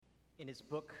In his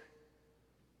book,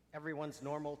 Everyone's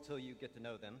Normal Till You Get to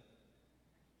Know Them,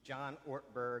 John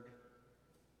Ortberg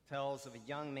tells of a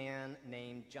young man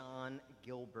named John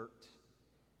Gilbert.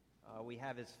 We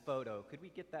have his photo. Could we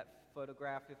get that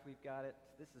photograph if we've got it?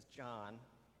 This is John.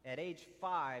 At age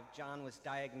 5, John was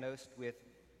diagnosed with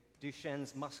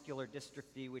Duchenne's muscular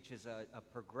dystrophy, which is a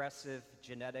progressive,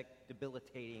 genetic,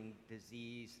 debilitating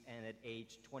disease, and at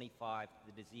age 25,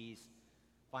 the disease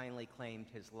finally claimed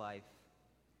his life.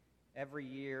 Every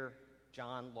year,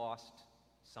 John lost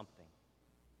something.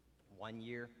 One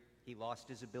year, he lost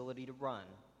his ability to run,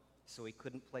 so he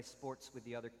couldn't play sports with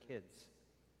the other kids.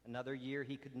 Another year,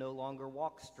 he could no longer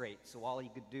walk straight, so all he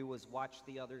could do was watch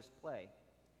the others play.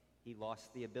 He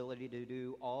lost the ability to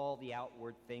do all the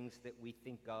outward things that we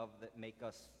think of that make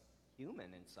us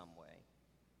human in some way.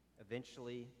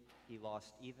 Eventually, he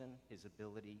lost even his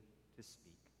ability to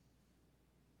speak.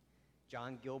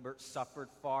 John Gilbert suffered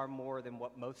far more than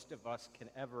what most of us can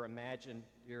ever imagine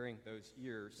during those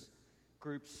years.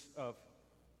 Groups of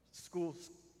school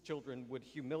children would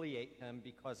humiliate him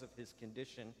because of his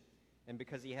condition and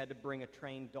because he had to bring a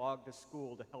trained dog to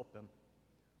school to help him.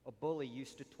 A bully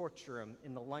used to torture him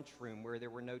in the lunchroom where there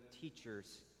were no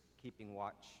teachers keeping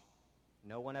watch.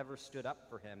 No one ever stood up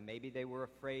for him. Maybe they were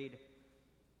afraid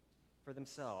for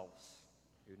themselves.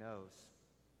 Who knows?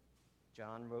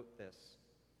 John wrote this: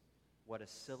 "What a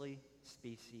silly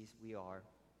species we are.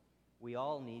 We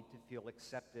all need to feel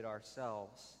accepted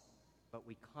ourselves, but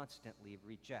we constantly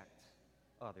reject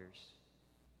others."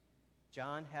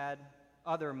 John had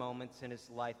other moments in his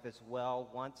life as well.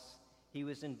 Once, he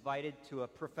was invited to a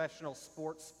professional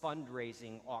sports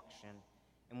fundraising auction.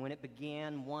 And when it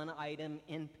began, one item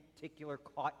in particular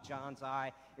caught John's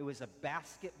eye. It was a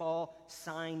basketball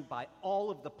signed by all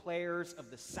of the players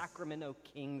of the Sacramento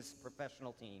Kings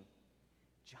professional team.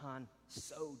 John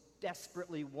so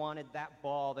desperately wanted that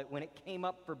ball that when it came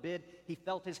up for bid, he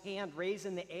felt his hand raise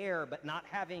in the air, but not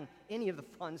having any of the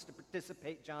funds to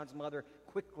participate, John's mother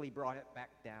quickly brought it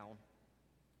back down.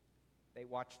 They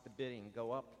watched the bidding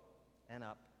go up and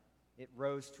up. It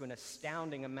rose to an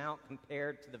astounding amount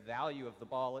compared to the value of the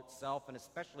ball itself, and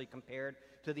especially compared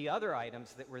to the other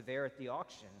items that were there at the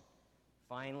auction.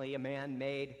 Finally, a man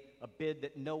made a bid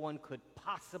that no one could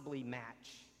possibly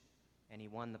match, and he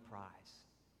won the prize.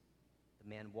 The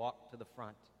man walked to the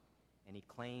front, and he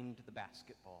claimed the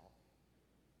basketball.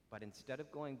 But instead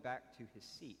of going back to his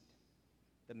seat,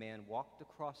 the man walked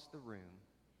across the room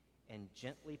and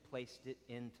gently placed it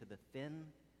into the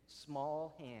thin,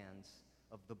 small hands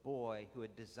of the boy who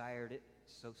had desired it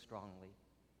so strongly.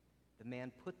 The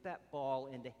man put that ball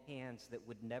into hands that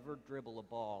would never dribble a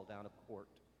ball down a court,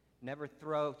 never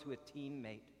throw to a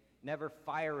teammate, never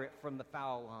fire it from the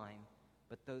foul line,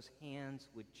 but those hands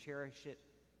would cherish it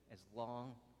as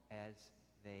long as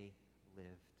they lived.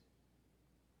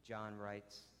 John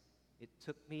writes, "It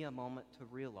took me a moment to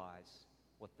realize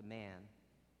what the man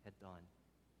had done.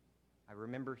 I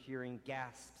remember hearing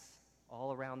gasps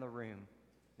all around the room,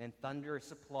 then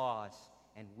thunderous applause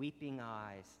and weeping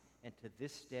eyes, and to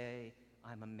this day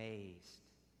I'm amazed.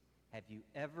 Have you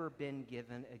ever been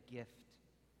given a gift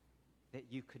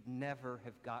that you could never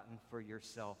have gotten for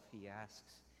yourself?" he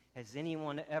asks. Has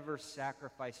anyone ever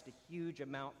sacrificed a huge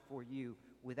amount for you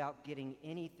without getting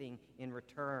anything in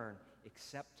return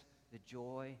except the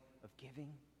joy of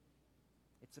giving?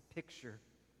 It's a picture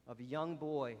of a young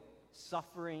boy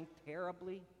suffering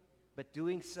terribly, but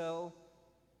doing so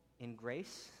in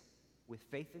grace, with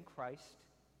faith in Christ,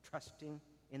 trusting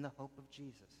in the hope of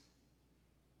Jesus.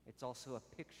 It's also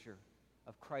a picture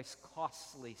of Christ's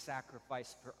costly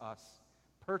sacrifice for us,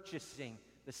 purchasing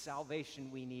the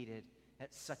salvation we needed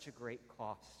at such a great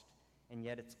cost. And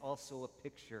yet it's also a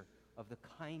picture of the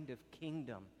kind of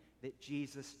kingdom that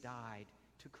Jesus died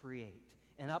to create,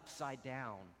 an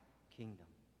upside-down kingdom.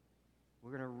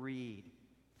 We're going to read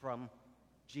from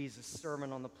Jesus'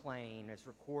 Sermon on the Plain as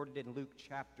recorded in Luke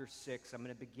chapter 6. I'm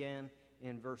going to begin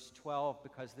in verse 12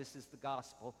 because this is the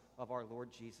gospel of our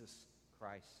Lord Jesus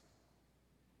Christ.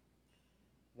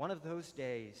 One of those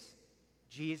days,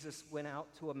 Jesus went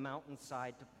out to a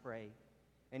mountainside to pray,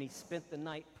 and he spent the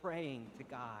night praying to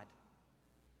God.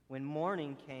 When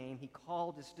morning came, he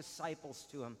called his disciples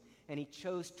to him, and he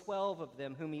chose 12 of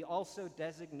them, whom he also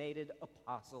designated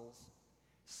apostles: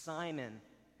 Simon,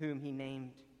 whom he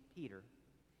named Peter,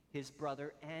 his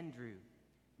brother Andrew,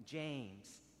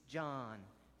 James, John,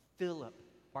 Philip,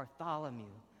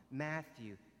 Bartholomew,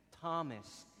 Matthew,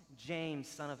 Thomas, James,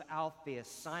 son of Alphaeus,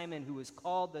 Simon, who was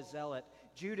called the Zealot,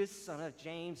 Judas, son of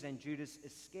James, and Judas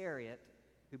Iscariot,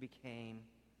 who became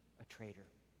a traitor.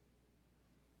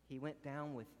 He went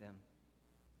down with them,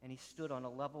 and he stood on a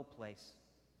level place.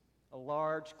 A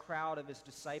large crowd of his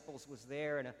disciples was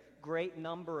there, and a great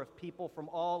number of people from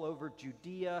all over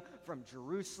Judea, from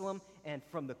Jerusalem, and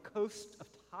from the coast of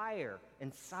Tyre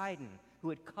and Sidon, who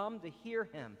had come to hear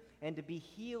him and to be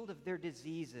healed of their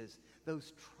diseases.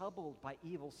 Those troubled by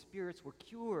evil spirits were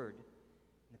cured.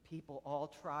 And the people all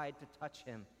tried to touch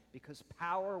him, because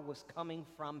power was coming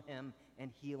from him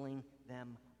and healing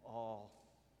them all.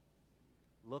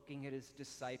 Looking at his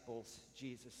disciples,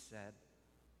 Jesus said,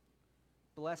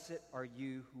 "Blessed are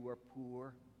you who are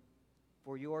poor,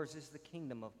 for yours is the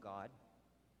kingdom of God.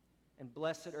 And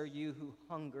blessed are you who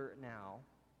hunger now,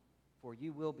 for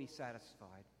you will be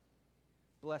satisfied.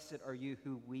 Blessed are you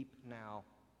who weep now,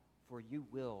 for you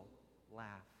will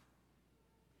laugh.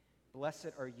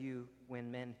 Blessed are you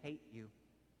when men hate you,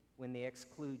 when they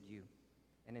exclude you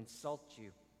and insult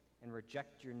you and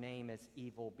reject your name as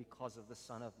evil because of the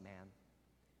Son of Man.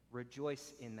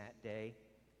 Rejoice in that day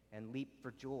and leap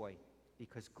for joy,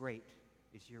 because great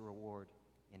is your reward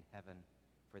in heaven.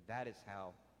 For that is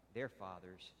how their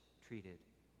fathers treated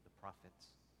the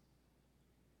prophets.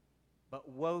 But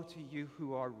woe to you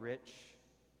who are rich,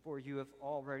 for you have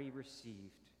already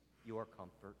received your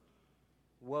comfort.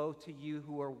 Woe to you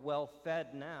who are well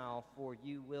fed now, for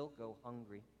you will go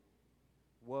hungry.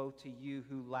 Woe to you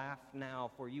who laugh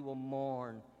now, for you will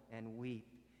mourn and weep.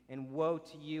 And woe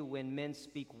to you when men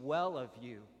speak well of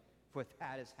you, for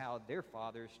that is how their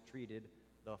fathers treated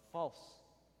the false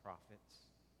prophets."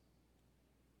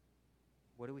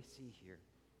 What do we see here?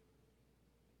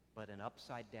 But an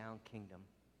upside-down kingdom.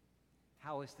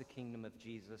 How is the kingdom of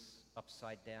Jesus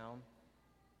upside down?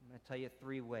 I'm going to tell you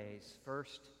 3 ways.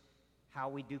 First, how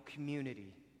we do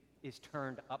community is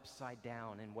turned upside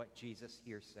down in what Jesus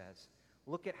here says.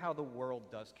 Look at how the world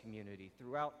does community.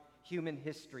 Throughout human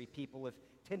history, people have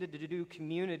tended to do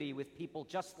community with people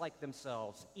just like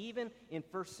themselves. Even in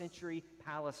first century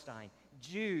Palestine,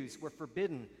 Jews were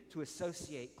forbidden to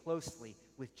associate closely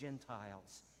with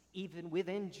Gentiles. Even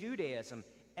within Judaism,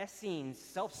 Essenes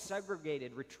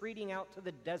self-segregated, retreating out to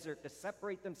the desert to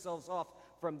separate themselves off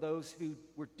from those who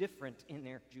were different in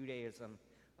their Judaism.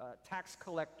 Tax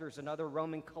collectors and other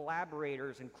Roman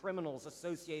collaborators and criminals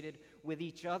associated with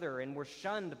each other and were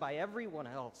shunned by everyone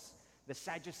else. The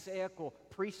Sadduceical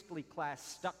priestly class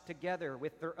stuck together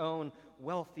with their own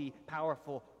wealthy,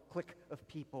 powerful clique of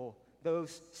people.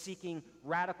 Those seeking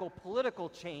radical political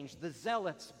change, the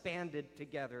zealots, banded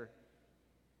together.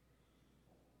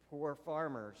 Poor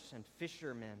farmers and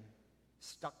fishermen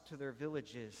stuck to their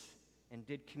villages and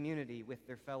did community with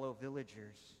their fellow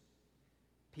villagers.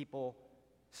 People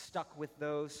stuck with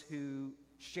those who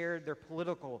shared their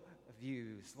political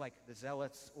views, like the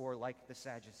Zealots or like the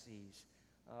Sadducees.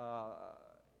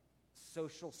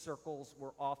 Social circles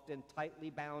were often tightly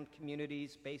bound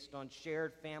communities based on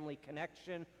shared family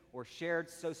connection or shared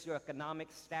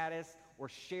socioeconomic status or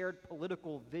shared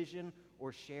political vision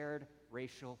or shared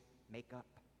racial makeup.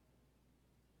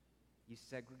 You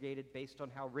segregated based on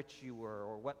how rich you were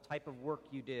or what type of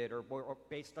work you did or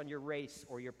based on your race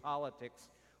or your politics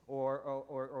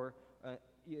or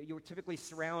you were typically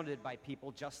surrounded by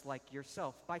people just like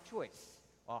yourself by choice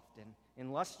often.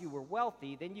 Unless you were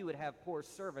wealthy, then you would have poor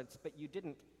servants, but you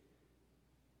didn't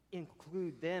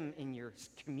include them in your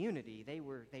community. They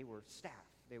were staff.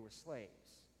 They were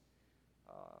slaves.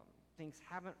 Things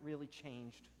haven't really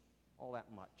changed all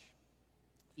that much.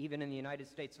 Even in the United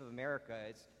States of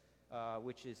America,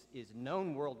 which is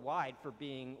known worldwide for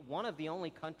being one of the only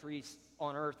countries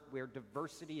on earth where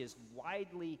diversity is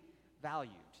widely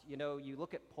valued. You know, you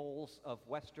look at polls of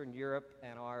Western Europe,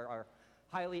 and our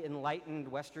highly enlightened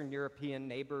Western European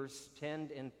neighbors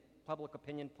tend in public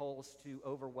opinion polls to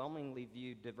overwhelmingly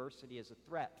view diversity as a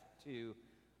threat to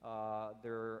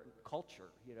their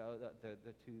culture. You know,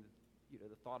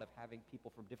 the thought of having people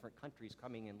from different countries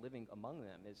coming and living among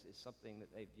them is something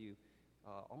that they view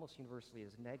almost universally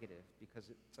as negative because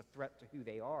it's a threat to who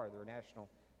they are, their national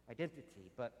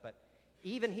identity. But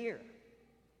even here,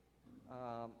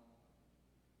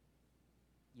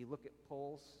 you look at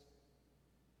polls,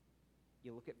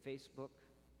 you look at Facebook,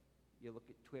 you look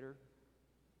at Twitter,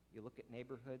 you look at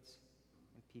neighborhoods,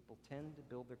 and people tend to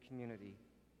build their community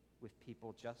with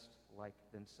people just like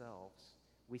themselves.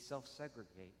 We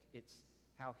self-segregate. It's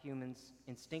how humans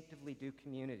instinctively do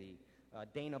community.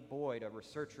 Dana Boyd, a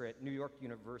researcher at New York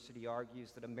University,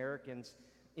 argues that Americans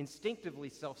instinctively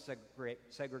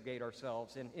self-segregate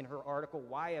ourselves. In her article,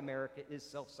 Why America is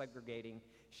Self-Segregating,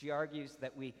 she argues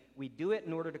that we do it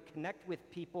in order to connect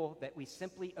with people that we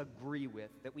simply agree with,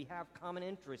 that we have common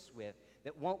interests with,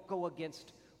 that won't go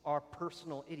against our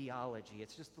personal ideology.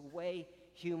 It's just the way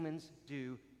humans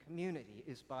do community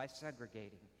is by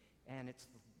segregating. And it's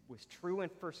the was true in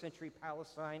first century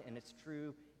Palestine, and it's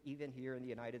true even here in the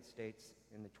United States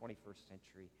in the 21st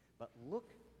century. But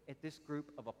look at this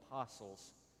group of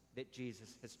apostles that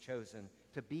Jesus has chosen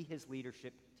to be his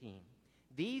leadership team.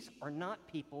 These are not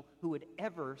people who would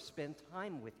ever spend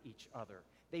time with each other.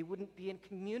 They wouldn't be in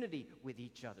community with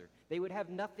each other. They would have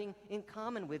nothing in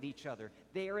common with each other.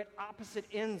 They are at opposite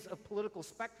ends of political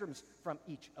spectrums from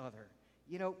each other.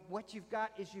 You know, what you've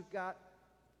got is you've got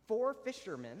 4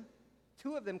 fishermen,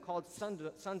 2 of them called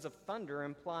sons of thunder,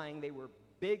 implying they were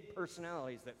big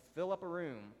personalities that fill up a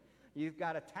room. You've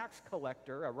got a tax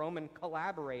collector, a Roman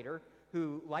collaborator,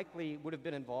 who likely would have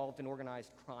been involved in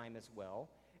organized crime as well.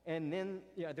 And then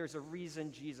there's a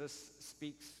reason Jesus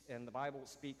speaks, and the Bible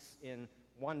speaks in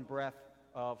one breath,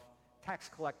 of tax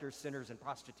collectors, sinners, and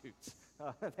prostitutes.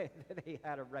 They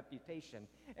had a reputation.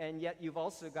 And yet you've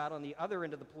also got on the other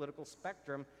end of the political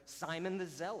spectrum Simon the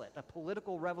Zealot, a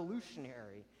political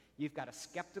revolutionary. You've got a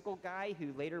skeptical guy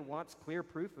who later wants clear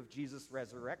proof of Jesus'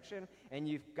 resurrection, and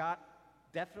you've got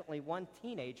definitely one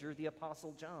teenager, the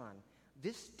Apostle John.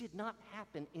 This did not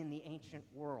happen in the ancient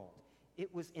world.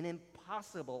 It was an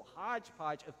impossible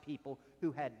hodgepodge of people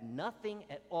who had nothing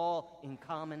at all in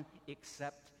common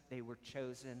except they were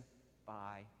chosen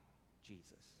by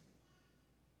Jesus.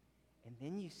 And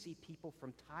then you see people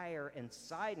from Tyre and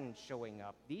Sidon showing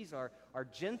up. These are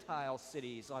Gentile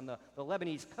cities on the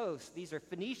Lebanese coast. These are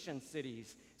Phoenician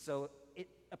cities. So it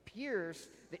appears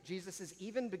that Jesus is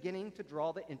even beginning to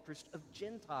draw the interest of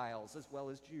Gentiles as well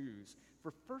as Jews.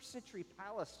 For first century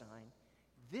Palestine,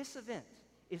 this event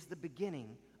is the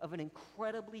beginning of an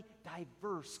incredibly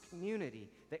diverse community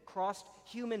that crossed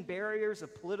human barriers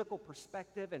of political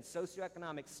perspective and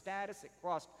socioeconomic status. It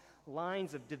crossed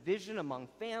lines of division among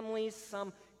families.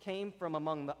 Some came from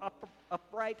among the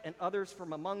upright and others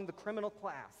from among the criminal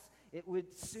class. It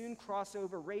would soon cross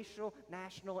over racial,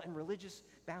 national, and religious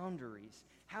boundaries.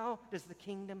 How does the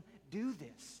kingdom do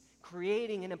this,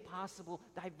 creating an impossible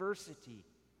diversity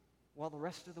while the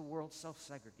rest of the world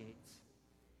self-segregates?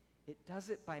 It does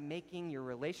it by making your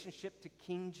relationship to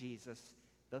King Jesus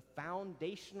the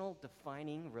foundational,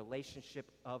 defining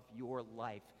relationship of your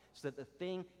life, so that the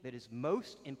thing that is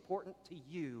most important to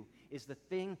you is the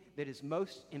thing that is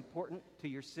most important to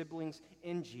your siblings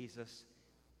in Jesus,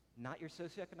 not your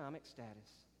socioeconomic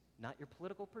status, not your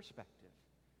political perspective,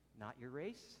 not your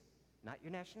race, not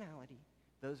your nationality.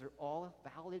 Those are all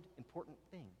valid, important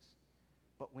things.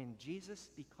 But when Jesus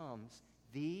becomes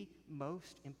the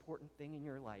most important thing in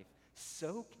your life,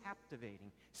 so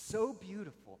captivating, so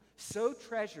beautiful, so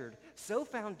treasured, so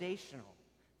foundational,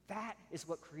 that is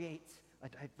what creates a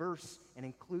diverse and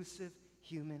inclusive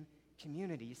human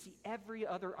community. You see, every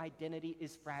other identity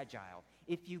is fragile.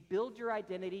 If you build your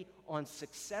identity on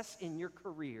success in your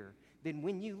career, then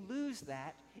when you lose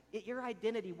that, your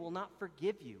identity will not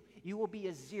forgive you. You will be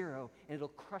a zero, and it'll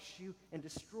crush you and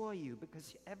destroy you,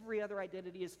 because every other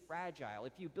identity is fragile.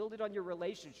 If you build it on your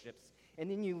relationships, and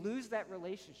then you lose that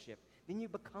relationship, then you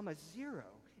become a zero.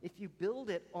 If you build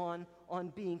it on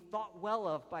being thought well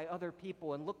of by other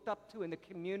people and looked up to in the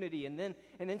community, and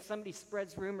then somebody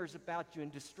spreads rumors about you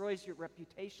and destroys your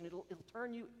reputation, it'll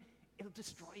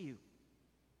destroy you.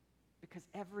 Because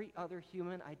every other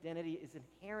human identity is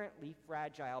inherently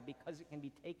fragile, because it can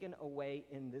be taken away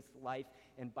in this life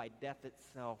and by death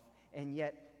itself. And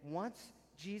yet, once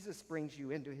Jesus brings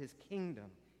you into his kingdom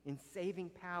in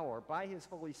saving power by his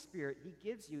Holy Spirit, he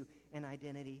gives you an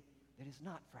identity that is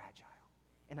not fragile,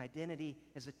 an identity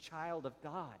as a child of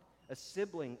God, a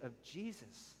sibling of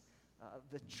Jesus,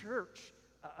 the church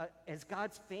as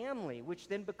God's family, which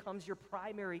then becomes your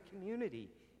primary community,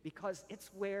 because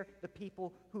it's where the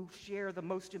people who share the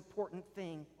most important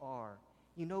thing are.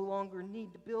 You no longer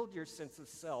need to build your sense of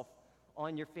self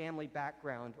on your family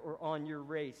background or on your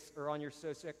race or on your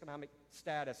socioeconomic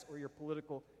status or your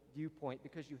political viewpoint,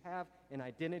 because you have an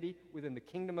identity within the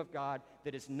kingdom of God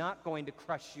that is not going to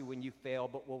crush you when you fail,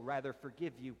 but will rather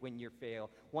forgive you when you fail.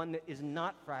 One that is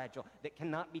not fragile, that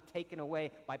cannot be taken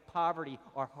away by poverty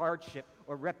or hardship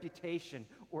or reputation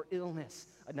or illness.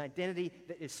 An identity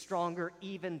that is stronger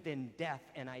even than death,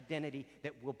 an identity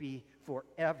that will be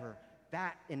forever.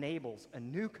 That enables a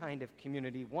new kind of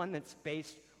community, one that's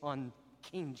based on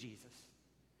King Jesus.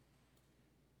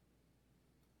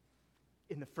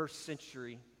 In the first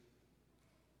century,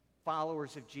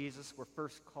 followers of Jesus were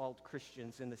first called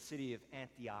Christians in the city of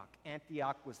Antioch.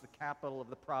 Antioch was the capital of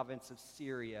the province of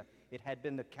Syria. It had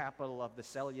been the capital of the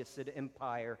Seleucid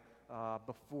Empire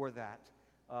before that,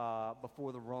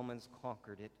 before the Romans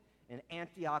conquered it. And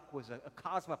Antioch was a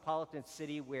cosmopolitan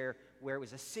city where it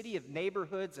was a city of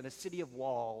neighborhoods and a city of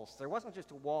walls. There wasn't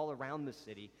just a wall around the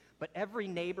city, but every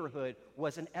neighborhood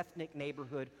was an ethnic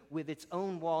neighborhood with its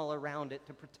own wall around it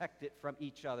to protect it from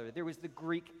each other. There was the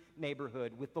Greek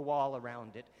neighborhood with the wall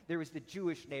around it. There was the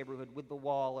Jewish neighborhood with the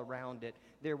wall around it.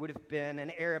 There would have been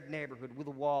an Arab neighborhood with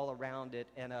a wall around it,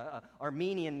 and an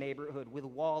Armenian neighborhood with a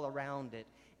wall around it.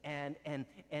 And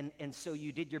so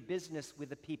you did your business with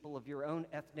the people of your own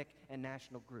ethnic and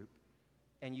national group.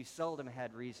 And you seldom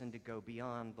had reason to go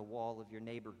beyond the wall of your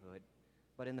neighborhood.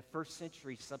 But in the first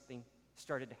century, something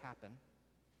started to happen.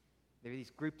 There were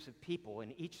these groups of people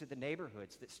in each of the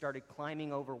neighborhoods that started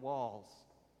climbing over walls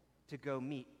to go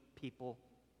meet people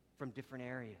from different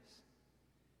areas.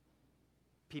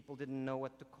 People didn't know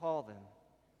what to call them,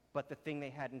 but the thing they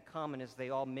had in common is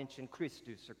they all mentioned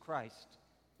Christus, or Christ.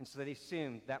 And so they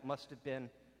assumed that must have been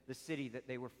the city that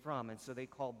they were from, and so they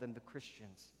called them the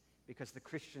Christians, because the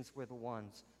Christians were the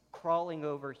ones crawling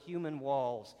over human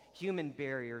walls, human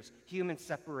barriers, human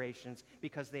separations,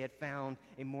 because they had found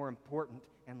a more important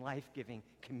and life-giving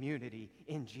community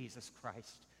in Jesus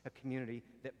Christ, a community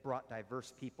that brought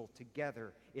diverse people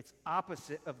together. It's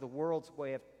opposite of the world's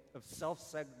way of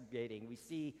self-segregating. We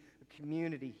see a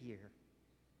community here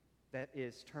that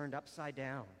is turned upside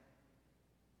down.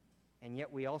 And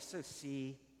yet we also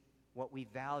see what we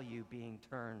value being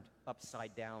turned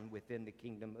upside down within the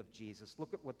kingdom of Jesus.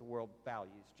 Look at what the world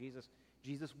values.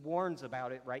 Jesus warns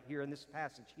about it right here in this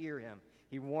passage. Hear him.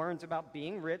 He warns about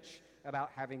being rich, about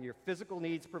having your physical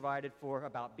needs provided for,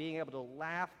 about being able to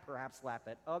laugh, perhaps laugh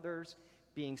at others,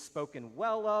 being spoken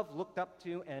well of, looked up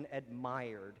to, and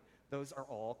admired. Those are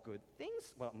all good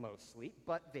things, well, mostly,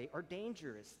 but they are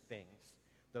dangerous things.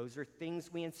 Those are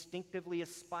things we instinctively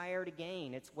aspire to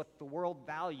gain. It's what the world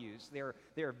values. There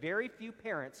are very few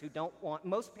parents who don't want,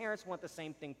 most parents want the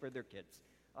same thing for their kids.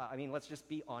 Let's just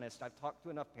be honest. I've talked to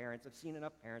enough parents. I've seen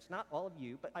enough parents. Not all of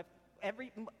you, but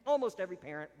almost every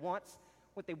parent wants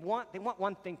what they want. They want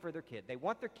one thing for their kid. They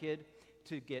want their kid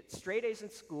to get straight A's in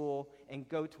school and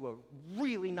go to a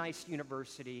really nice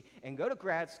university and go to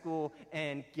grad school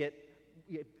and get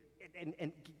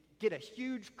a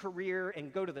huge career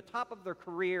and go to the top of their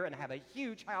career and have a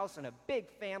huge house and a big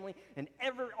family and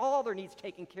all their needs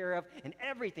taken care of and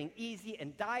everything easy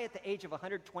and die at the age of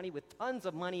 120 with tons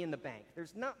of money in the bank.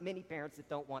 There's not many parents that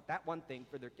don't want that one thing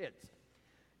for their kids.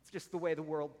 It's just the way the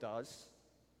world does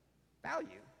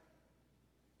value.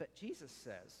 But Jesus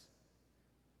says,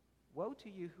 "Woe to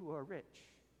you who are rich,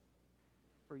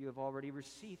 for you have already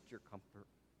received your comfort.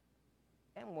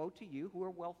 And woe to you who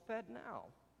are well fed now,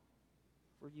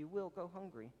 for you will go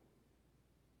hungry.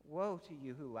 Woe to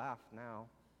you who laugh now,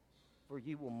 for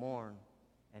you will mourn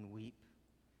and weep.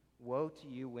 Woe to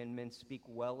you when men speak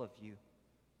well of you,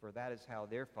 for that is how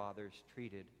their fathers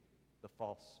treated the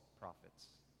false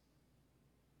prophets."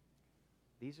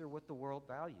 These are what the world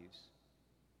values.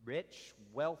 Rich,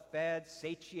 well-fed,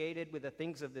 satiated with the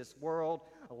things of this world,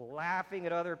 laughing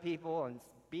at other people and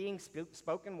being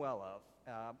spoken well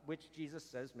of, which Jesus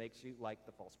says makes you like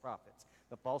the false prophets.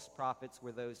 The false prophets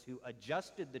were those who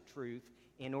adjusted the truth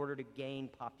in order to gain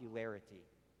popularity.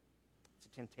 It's a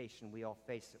temptation we all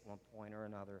face at one point or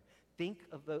another. Think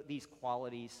of these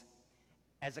qualities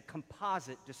as a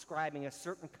composite describing a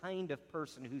certain kind of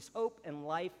person whose hope and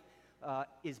life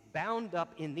is bound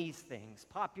up in these things: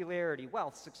 popularity,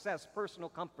 wealth, success, personal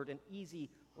comfort, an easy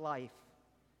life,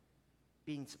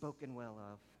 being spoken well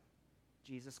of.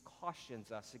 Jesus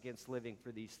cautions us against living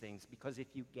for these things, because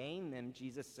if you gain them,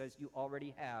 Jesus says you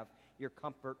already have your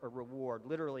comfort or reward.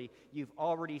 Literally, you've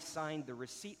already signed the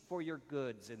receipt for your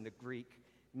goods in the Greek,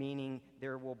 meaning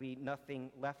there will be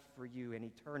nothing left for you in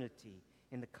eternity.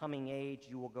 In the coming age,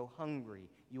 you will go hungry,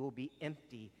 you will be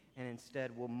empty, and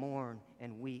instead will mourn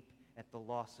and weep at the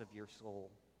loss of your soul.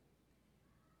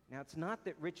 Now, it's not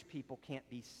that rich people can't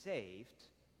be saved.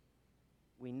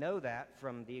 We know that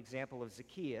from the example of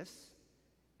Zacchaeus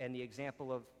and the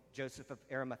example of Joseph of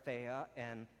Arimathea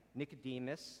and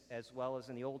Nicodemus, as well as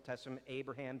in the Old Testament,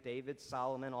 Abraham, David,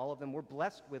 Solomon. All of them were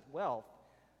blessed with wealth,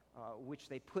 which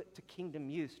they put to kingdom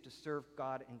use to serve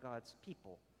God and God's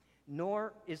people.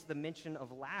 Nor is the mention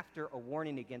of laughter a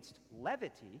warning against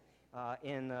levity.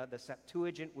 In the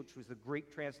Septuagint, which was the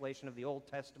Greek translation of the Old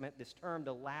Testament, this term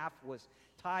to laugh was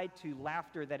tied to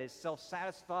laughter that is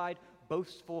self-satisfied,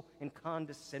 boastful, and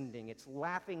condescending. It's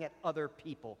laughing at other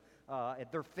people,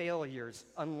 at their failures,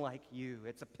 unlike you.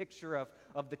 It's a picture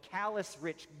of the callous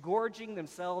rich gorging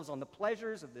themselves on the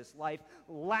pleasures of this life,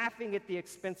 laughing at the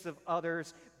expense of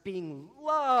others, being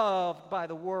loved by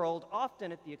the world,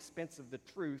 often at the expense of the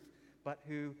truth, but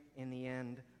who, in the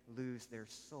end, lose their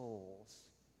souls.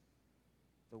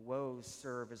 The woes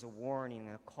serve as a warning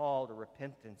and a call to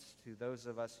repentance to those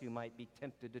of us who might be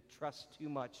tempted to trust too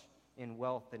much in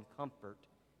wealth and comfort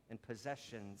and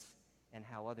possessions and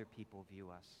how other people view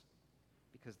us,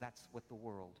 because that's what the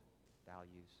world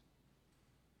values.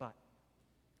 But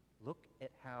look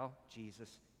at how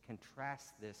Jesus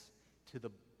contrasts this to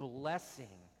the blessing,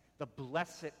 the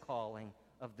blessed calling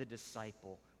of the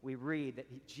disciple. We read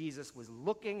that Jesus was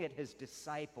looking at his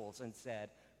disciples and said,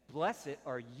 "Blessed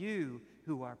are you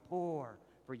who are poor,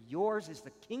 for yours is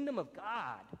the kingdom of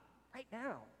God right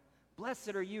now.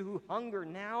 Blessed are you who hunger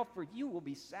now, for you will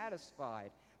be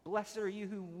satisfied. Blessed are you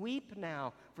who weep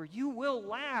now, for you will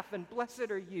laugh. And blessed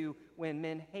are you when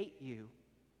men hate you,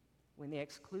 when they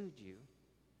exclude you,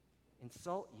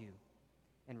 insult you,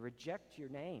 and reject your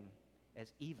name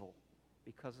as evil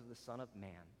because of the Son of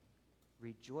Man.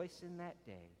 Rejoice in that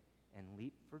day and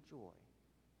leap for joy,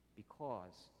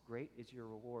 because great is your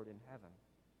reward in heaven,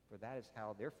 for that is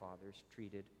how their fathers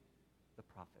treated the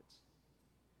prophets."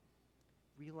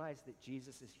 Realize that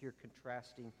Jesus is here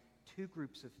contrasting two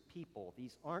groups of people.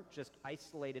 These aren't just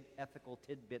isolated ethical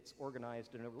tidbits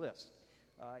organized in a list.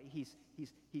 He's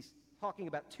talking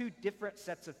about two different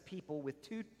sets of people with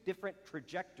two different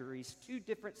trajectories, two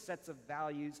different sets of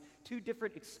values, two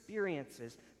different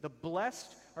experiences. The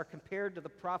blessed are compared to the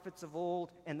prophets of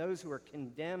old, and those who are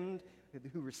condemned,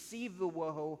 who receive the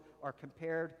woe, are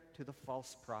compared to the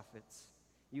false prophets.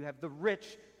 You have the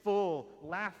rich, full,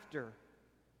 laughter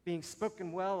being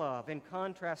spoken well of, in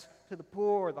contrast to the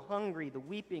poor, the hungry, the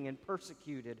weeping, and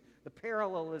persecuted. The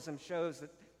parallelism shows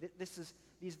that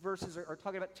these verses are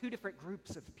talking about two different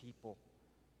groups of people.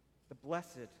 The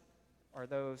blessed are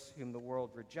those whom the world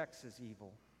rejects as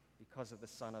evil because of the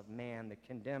Son of Man. The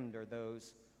condemned are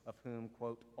those of whom,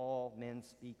 quote, all men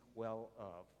speak well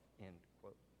of, end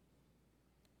quote.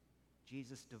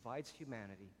 Jesus divides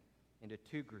humanity into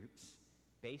two groups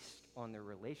based on their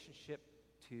relationship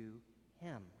to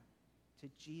him, to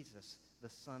Jesus, the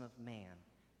Son of Man,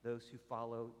 those who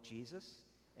follow Jesus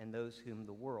and those whom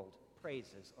the world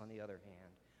praises on the other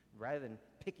hand. Rather than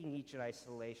picking each in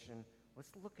isolation,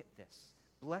 let's look at this.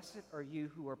 Blessed are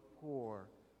you who are poor,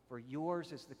 for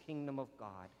yours is the kingdom of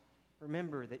God.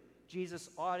 Remember that Jesus'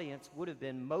 audience would have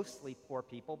been mostly poor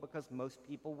people because most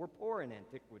people were poor in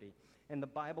antiquity. And the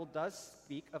Bible does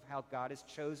speak of how God has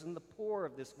chosen the poor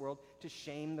of this world to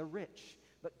shame the rich.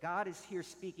 But God is here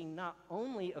speaking not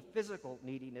only of physical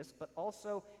neediness, but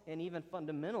also and even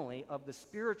fundamentally of the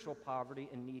spiritual poverty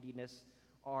and neediness,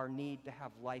 our need to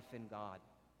have life in God.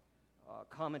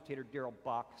 Commentator Darrell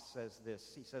Bock says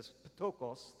this. He says,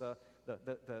 "Ptokos,"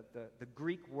 the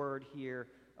Greek word here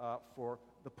for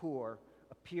the poor,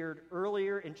 appeared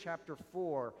earlier in chapter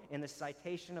 4 in the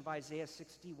citation of Isaiah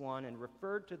 61 and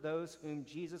referred to those whom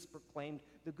Jesus proclaimed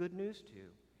the good news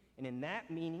to. And in that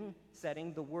meaning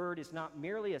setting, the word is not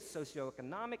merely a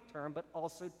socioeconomic term, but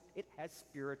also it has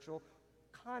spiritual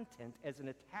content as an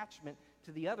attachment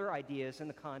to the other ideas in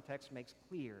the context makes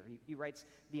clear. He writes,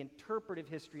 the interpretive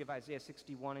history of Isaiah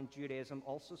 61 in Judaism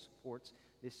also supports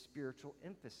this spiritual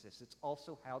emphasis. It's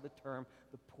also how the term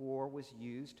the poor was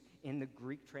used in the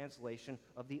Greek translation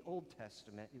of the Old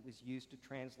Testament. It was used to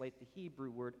translate the Hebrew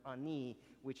word ani,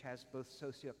 which has both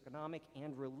socioeconomic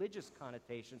and religious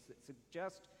connotations that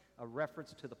suggest a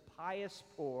reference to the pious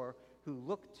poor who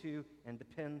look to and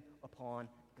depend upon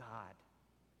God.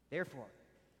 Therefore,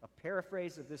 a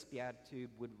paraphrase of this beatitude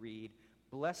would read,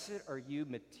 "Blessed are you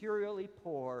materially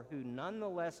poor who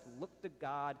nonetheless look to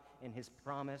God and his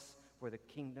promise, for the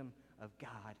kingdom of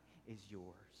God is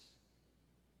yours."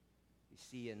 You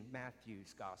see in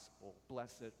Matthew's gospel,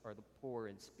 blessed are the poor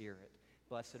in spirit.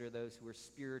 Blessed are those who are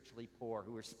spiritually poor,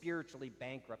 who are spiritually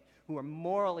bankrupt, who are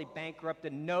morally bankrupt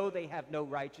and know they have no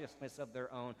righteousness of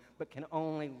their own, but can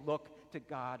only look to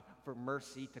God for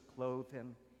mercy to clothe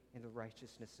them in the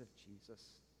righteousness of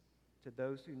Jesus. To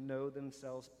those who know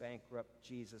themselves bankrupt,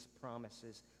 Jesus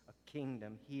promises a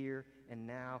kingdom here and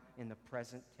now in the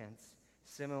present tense.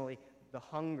 Similarly, the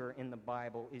hunger in the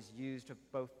Bible is used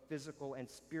of both physical and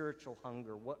spiritual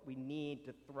hunger, what we need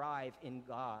to thrive in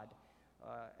God.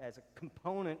 As a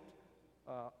component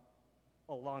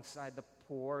alongside the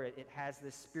poor, it has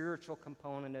this spiritual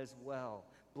component as well.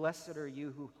 Blessed are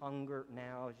you who hunger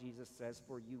now, Jesus says,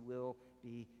 for you will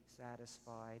be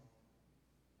satisfied.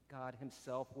 God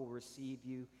himself will receive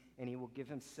you, and he will give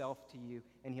himself to you,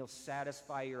 and he'll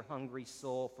satisfy your hungry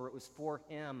soul, for it was for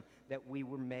him that we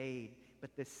were made.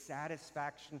 But this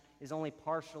satisfaction is only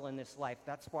partial in this life.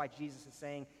 That's why Jesus is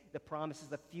saying the promise is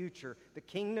the future. The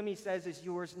kingdom, he says, is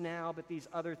yours now, but these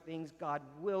other things God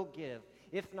will give.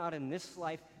 If not in this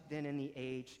life, then in the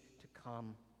age to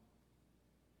come.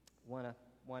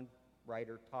 One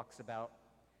writer talks about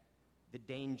the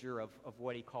danger of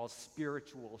what he calls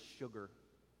spiritual sugar.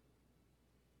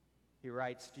 He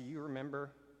writes, "Do you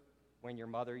remember when your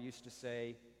mother used to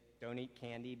say, 'Don't eat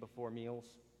candy before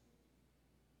meals'?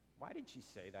 Why did she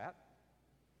say that?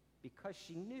 Because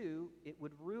she knew it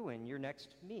would ruin your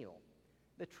next meal.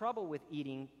 The trouble with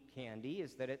eating candy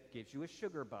is that it gives you a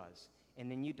sugar buzz,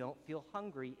 and then you don't feel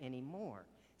hungry anymore.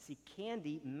 See,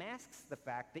 candy masks the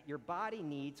fact that your body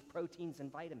needs proteins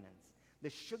and vitamins. The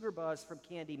sugar buzz from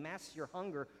candy masks your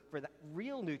hunger for the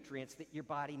real nutrients that your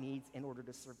body needs in order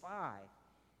to survive."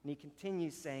 And he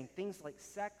continues saying things like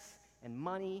sex and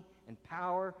money and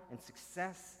power and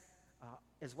success,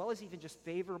 as well as even just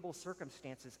favorable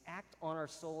circumstances, act on our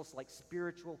souls like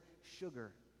spiritual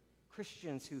sugar.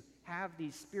 Christians who have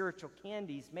these spiritual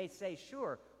candies may say,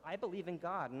 "Sure, I believe in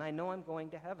God and I know I'm going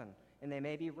to heaven," and they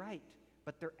may be right,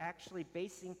 but they're actually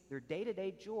basing their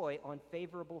day-to-day joy on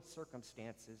favorable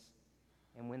circumstances.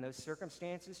 And when those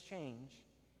circumstances change,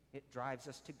 it drives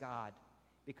us to God,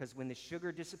 because when the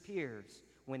sugar disappears,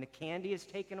 when the candy is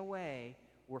taken away,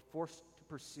 we're forced to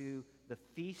pursue the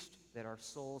feast that our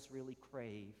souls really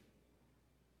crave.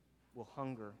 We'll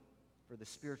hunger for the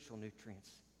spiritual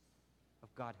nutrients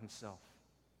of God himself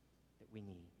that we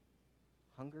need.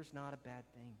 Hunger's not a bad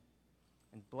thing,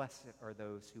 and blessed are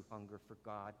those who hunger for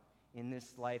God. In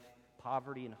this life,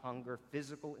 poverty and hunger,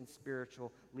 physical and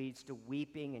spiritual, leads to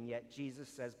weeping, and yet Jesus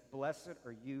says, "Blessed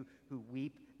are you who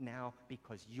weep now,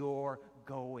 because you're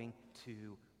going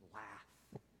to laugh."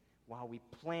 While we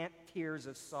plant tears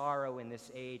of sorrow in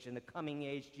this age, in the coming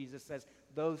age, Jesus says,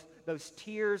 those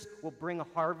tears will bring a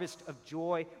harvest of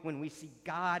joy when we see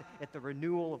God at the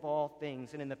renewal of all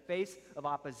things. And in the face of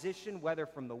opposition, whether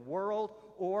from the world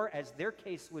or, as their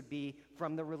case would be,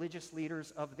 from the religious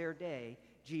leaders of their day,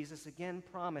 Jesus again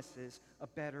promises a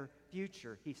better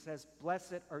future. He says,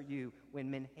 "Blessed are you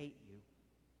when men hate you,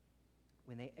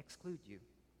 when they exclude you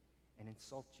and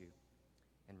insult you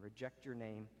and reject your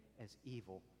name as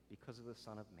evil because of the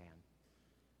Son of Man.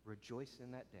 Rejoice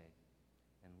in that day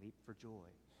and leap for joy,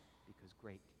 because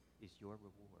great is your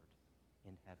reward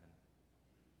in heaven."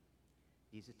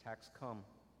 These attacks come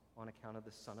on account of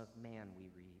the Son of Man, we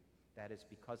read. That is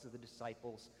because of the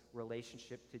disciples'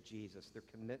 relationship to Jesus, their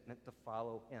commitment to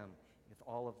follow him with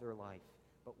all of their life.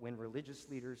 But when religious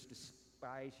leaders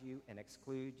despise you and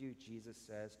exclude you, Jesus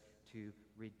says to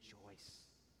rejoice.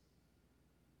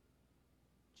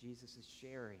 Jesus is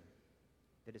sharing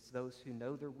that it's those who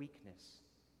know their weakness,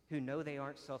 who know they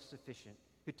aren't self-sufficient,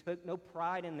 who took no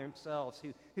pride in themselves,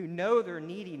 who know their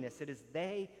neediness. It is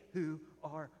they who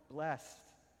are blessed.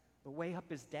 The way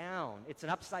up is down. It's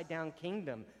an upside-down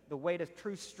kingdom. The way to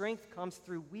true strength comes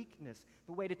through weakness.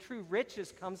 The way to true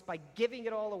riches comes by giving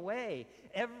it all away.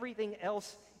 Everything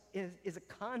else is a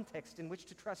context in which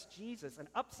to trust Jesus, an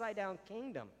upside-down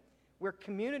kingdom where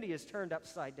community is turned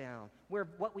upside down, where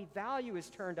what we value is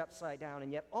turned upside down,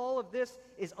 and yet all of this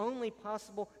is only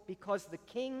possible because the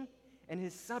king and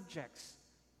his subjects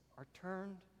are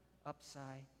turned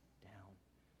upside down.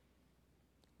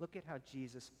 Look at how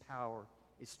Jesus' power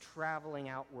is traveling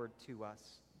outward to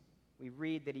us. We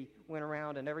read that he went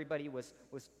around and everybody was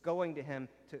going to him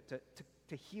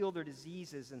to heal their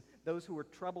diseases, and those who were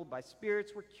troubled by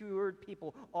spirits were cured.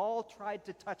 People all tried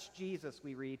to touch Jesus,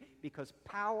 we read, because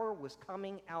power was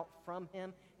coming out from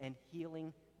him and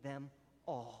healing them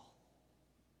all.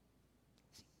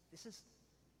 See, this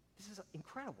is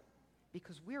incredible,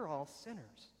 because we're all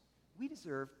sinners. We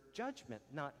deserve judgment,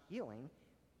 not healing,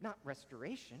 not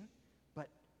restoration,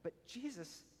 but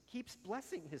Jesus keeps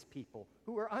blessing his people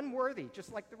who are unworthy,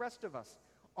 just like the rest of us.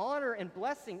 Honor and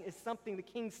blessing is something the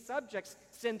king's subjects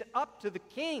send up to the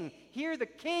king. Here the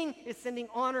king is sending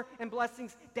honor and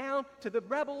blessings down to the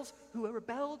rebels who have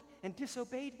rebelled and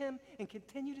disobeyed him and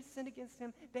continue to sin against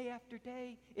him day after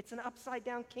day. It's an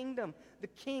upside-down kingdom. The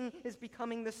king is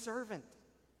becoming the servant.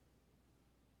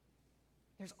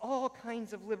 There's all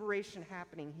kinds of liberation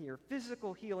happening here,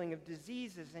 physical healing of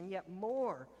diseases, and yet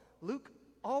more. Luke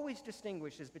always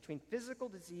distinguishes between physical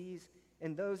disease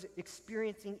and those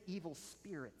experiencing evil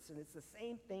spirits. And it's the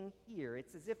same thing here.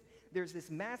 It's as if there's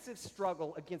this massive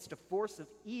struggle against a force of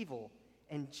evil,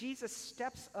 and Jesus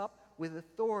steps up with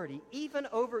authority, even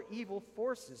over evil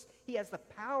forces. He has the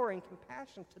power and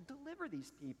compassion to deliver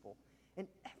these people. And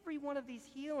every one of these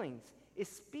healings is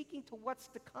speaking to what's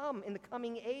to come in the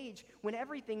coming age, when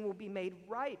everything will be made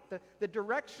right. The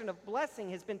direction of blessing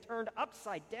has been turned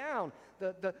upside down.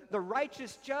 The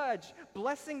righteous judge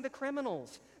blessing the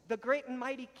criminals. The great and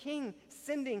mighty king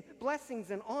sending blessings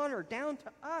and honor down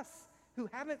to us who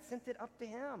haven't sent it up to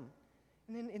him.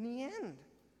 And then in the end,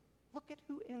 look at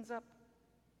who ends up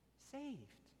saved.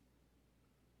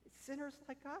 It's sinners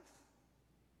like us.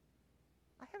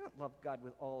 I haven't loved God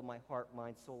with all my heart,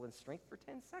 mind, soul, and strength for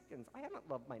 10 seconds. I haven't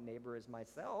loved my neighbor as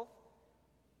myself.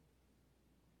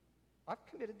 I've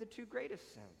committed the two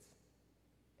greatest sins.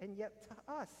 And yet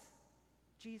to us,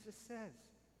 Jesus says,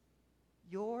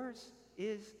 yours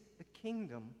is the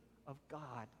kingdom of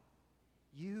God.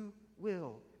 You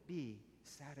will be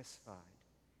satisfied.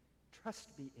 Trust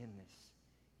me in this.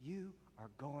 You are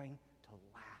going to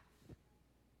laugh.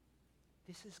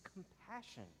 This is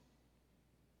compassion.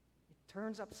 It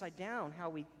turns upside down how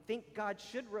we think God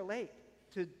should relate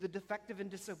to the defective and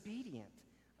disobedient.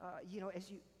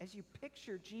 As you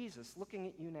picture Jesus looking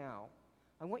at you now,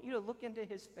 I want you to look into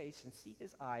his face and see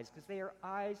his eyes, because they are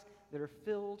eyes that are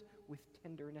filled with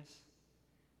tenderness.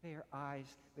 They are eyes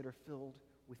that are filled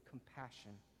with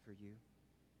compassion for you.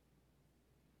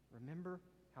 Remember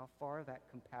how far that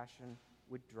compassion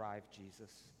would drive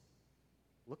Jesus.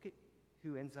 Look at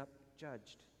who ends up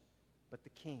judged, but the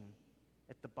king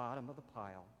at the bottom of the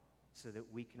pile, so that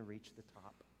we can reach the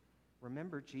top.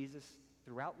 Remember, Jesus,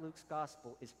 throughout Luke's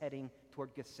gospel, is heading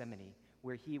toward Gethsemane,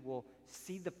 where he will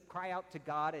cry out to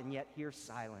God and yet hear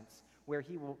silence, where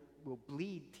he will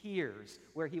bleed tears,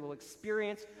 where he will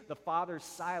experience the Father's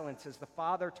silence as the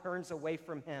Father turns away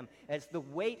from him, as the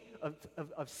weight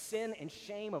of sin and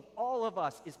shame of all of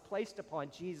us is placed upon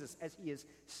Jesus, as he is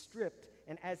stripped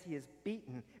and as he is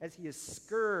beaten, as he is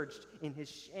scourged in his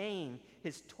shame,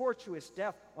 his tortuous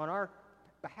death on our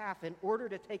behalf in order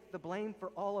to take the blame for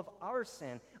all of our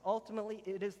sin. Ultimately,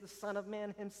 it is the Son of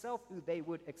Man himself who they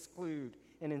would exclude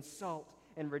and insult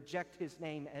and reject his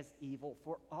name as evil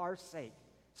for our sake,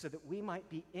 so that we might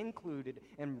be included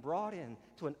and brought in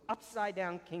to an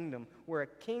upside-down kingdom where a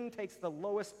king takes the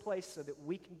lowest place so that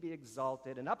we can be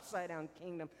exalted, an upside-down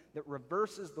kingdom that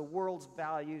reverses the world's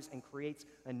values and creates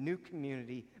a new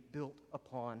community built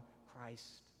upon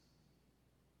Christ.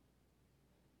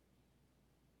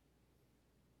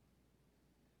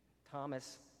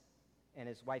 Thomas and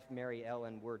his wife Mary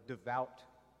Ellen were devout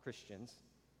Christians.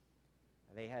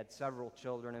 They had several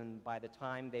children, and by the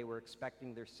time they were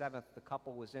expecting their seventh, the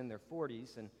couple was in their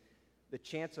 40s, and the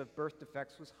chance of birth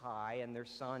defects was high, and their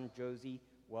son, Josie,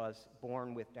 was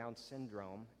born with Down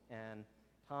syndrome, and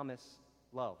Thomas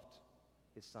loved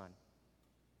his son.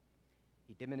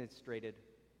 He demonstrated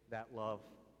that love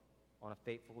on a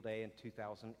fateful day in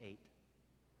 2008.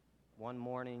 One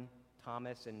morning,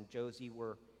 Thomas and Josie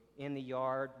were in the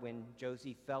yard when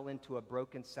Josie fell into a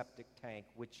broken septic tank,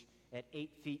 which at 8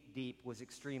 feet deep was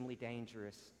extremely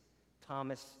dangerous.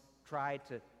 Thomas tried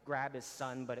to grab his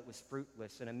son, but it was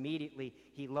fruitless, and immediately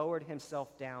he lowered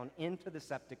himself down into the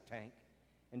septic tank.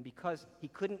 And because he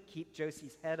couldn't keep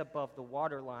Josie's head above the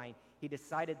water line, he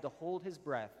decided to hold his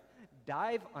breath,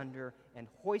 dive under, and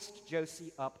hoist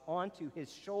Josie up onto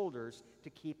his shoulders to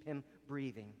keep him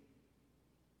breathing.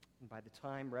 And by the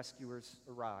time rescuers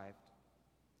arrived,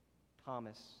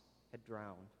 Thomas had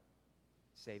drowned,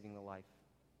 saving the life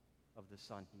of the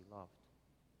son he loved.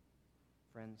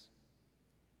 Friends,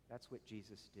 that's what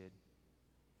Jesus did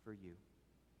for you.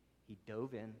 He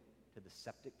dove into the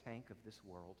septic tank of this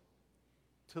world,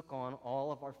 took on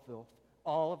all of our filth,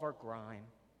 all of our grime,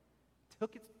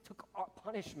 took our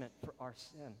punishment for our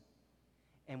sin,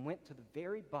 and went to the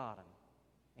very bottom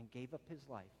and gave up his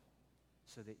life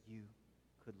so that you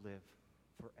could live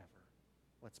forever.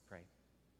 Let's pray.